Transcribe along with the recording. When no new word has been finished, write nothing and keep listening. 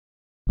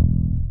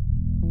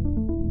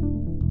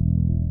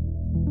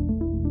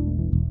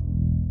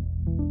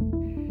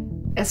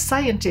As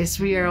scientists,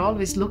 we are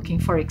always looking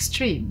for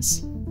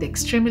extremes. The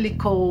extremely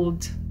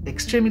cold, the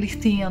extremely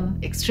thin,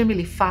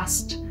 extremely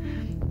fast.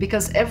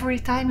 Because every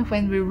time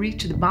when we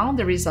reach the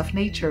boundaries of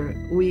nature,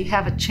 we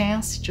have a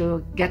chance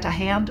to get a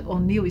hand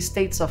on new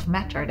states of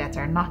matter that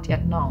are not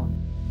yet known.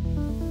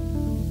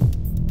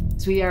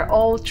 We are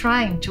all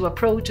trying to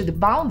approach the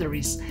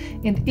boundaries,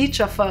 and each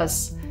of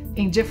us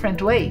in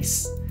different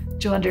ways,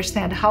 to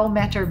understand how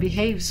matter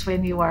behaves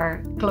when you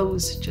are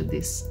close to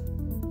this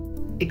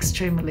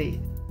extremely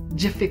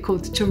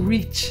difficult to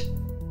reach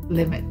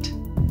limit.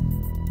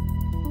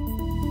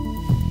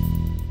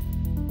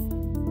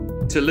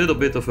 It's a little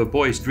bit of a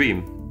boy's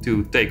dream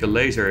to take a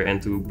laser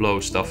and to blow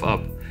stuff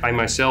up. I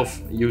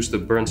myself used to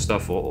burn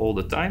stuff all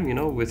the time, you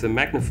know, with a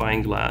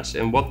magnifying glass.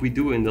 And what we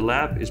do in the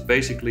lab is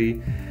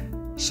basically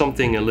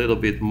something a little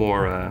bit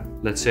more,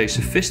 let's say,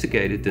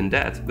 sophisticated than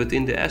that. But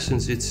in the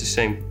essence, it's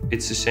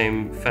the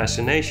same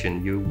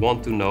fascination. You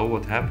want to know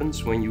what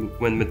happens when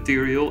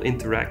material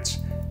interacts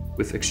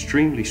with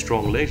extremely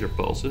strong laser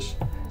pulses.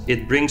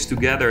 It brings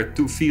together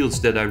two fields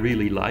that I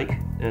really like.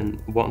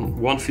 And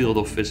one field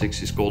of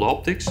physics is called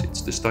optics.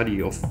 It's the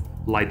study of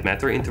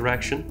light-matter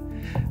interaction.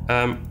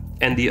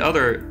 And the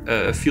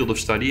other field of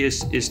study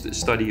is the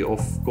study of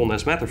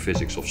condensed matter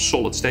physics, of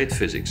solid-state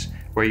physics,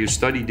 where you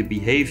study the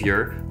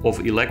behavior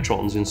of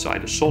electrons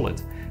inside a solid.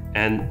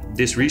 And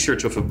this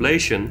research of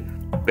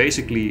ablation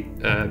basically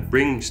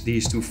brings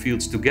these two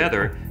fields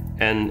together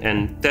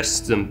and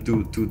tests them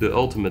to the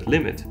ultimate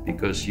limit,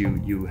 because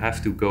you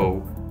have to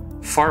go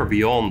far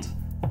beyond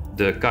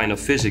the kind of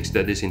physics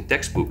that is in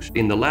textbooks.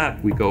 In the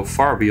lab, we go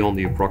far beyond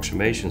the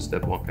approximations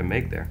that one can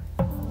make there.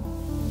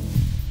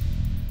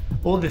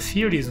 All the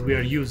theories we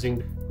are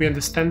using, we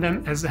understand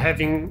them as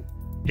having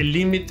a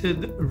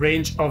limited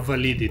range of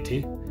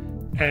validity.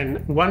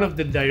 And one of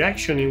the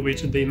directions in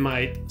which they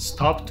might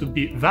stop to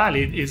be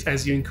valid is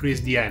as you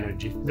increase the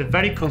energy. The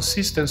very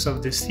consistency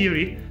of the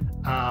theory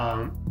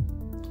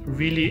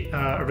really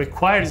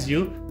requires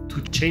you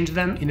to change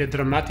them in a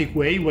dramatic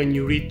way when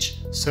you reach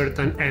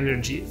certain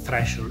energy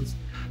thresholds.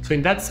 So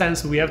in that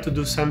sense, we have to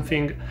do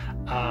something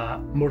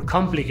more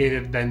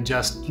complicated than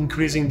just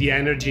increasing the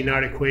energy in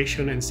our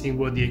equation and seeing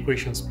what the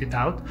equations spit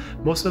out.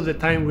 Most of the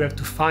time, we have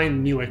to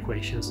find new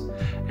equations.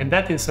 And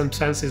that, in some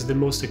sense, is the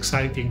most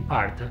exciting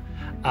part.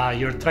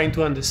 You're trying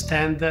to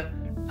understand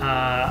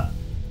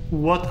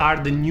what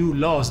are the new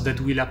laws that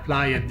will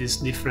apply at these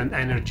different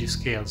energy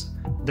scales.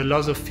 The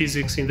laws of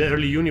physics in the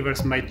early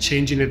universe might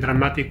change in a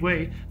dramatic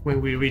way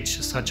when we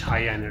reach such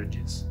high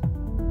energies.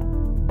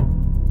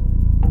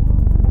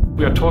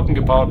 We are talking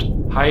about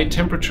high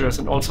temperatures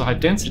and also high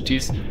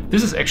densities.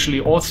 This is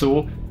actually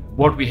also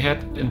what we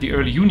had in the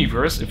early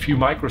universe a few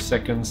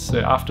microseconds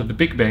after the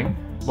Big Bang.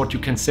 What you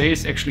can say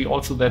is actually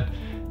also that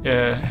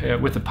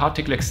with the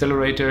particle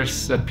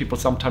accelerators that people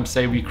sometimes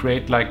say we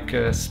create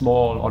like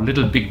small or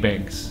little Big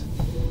Bangs.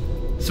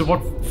 So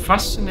what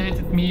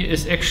fascinated me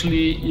is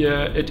actually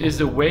it is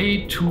a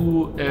way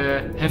to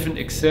have an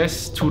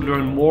access to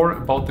learn more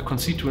about the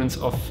constituents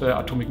of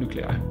atomic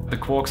nuclei, the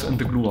quarks and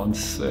the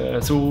gluons.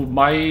 So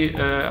my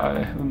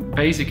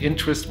basic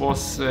interest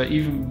was,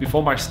 even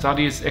before my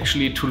studies,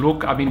 actually to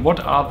look, I mean, what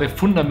are the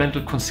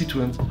fundamental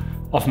constituents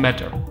of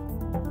matter?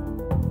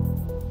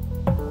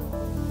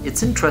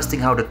 It's interesting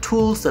how the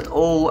tools that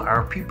all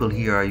our people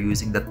here are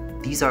using, that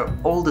these are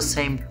all the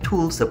same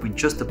tools that we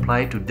just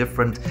apply to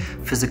different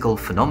physical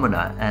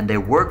phenomena, and they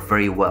work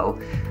very well.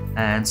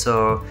 And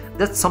so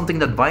that's something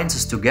that binds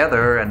us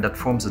together and that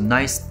forms a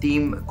nice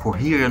theme, a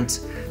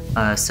coherent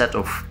set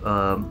of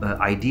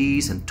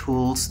ideas and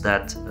tools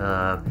that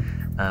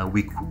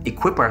we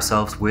equip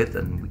ourselves with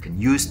and we can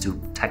use to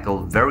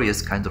tackle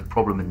various kinds of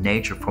problems in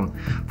nature,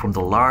 from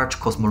the large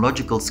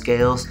cosmological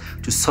scales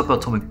to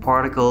subatomic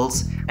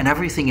particles and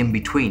everything in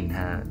between.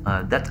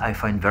 That I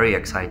find very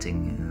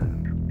exciting.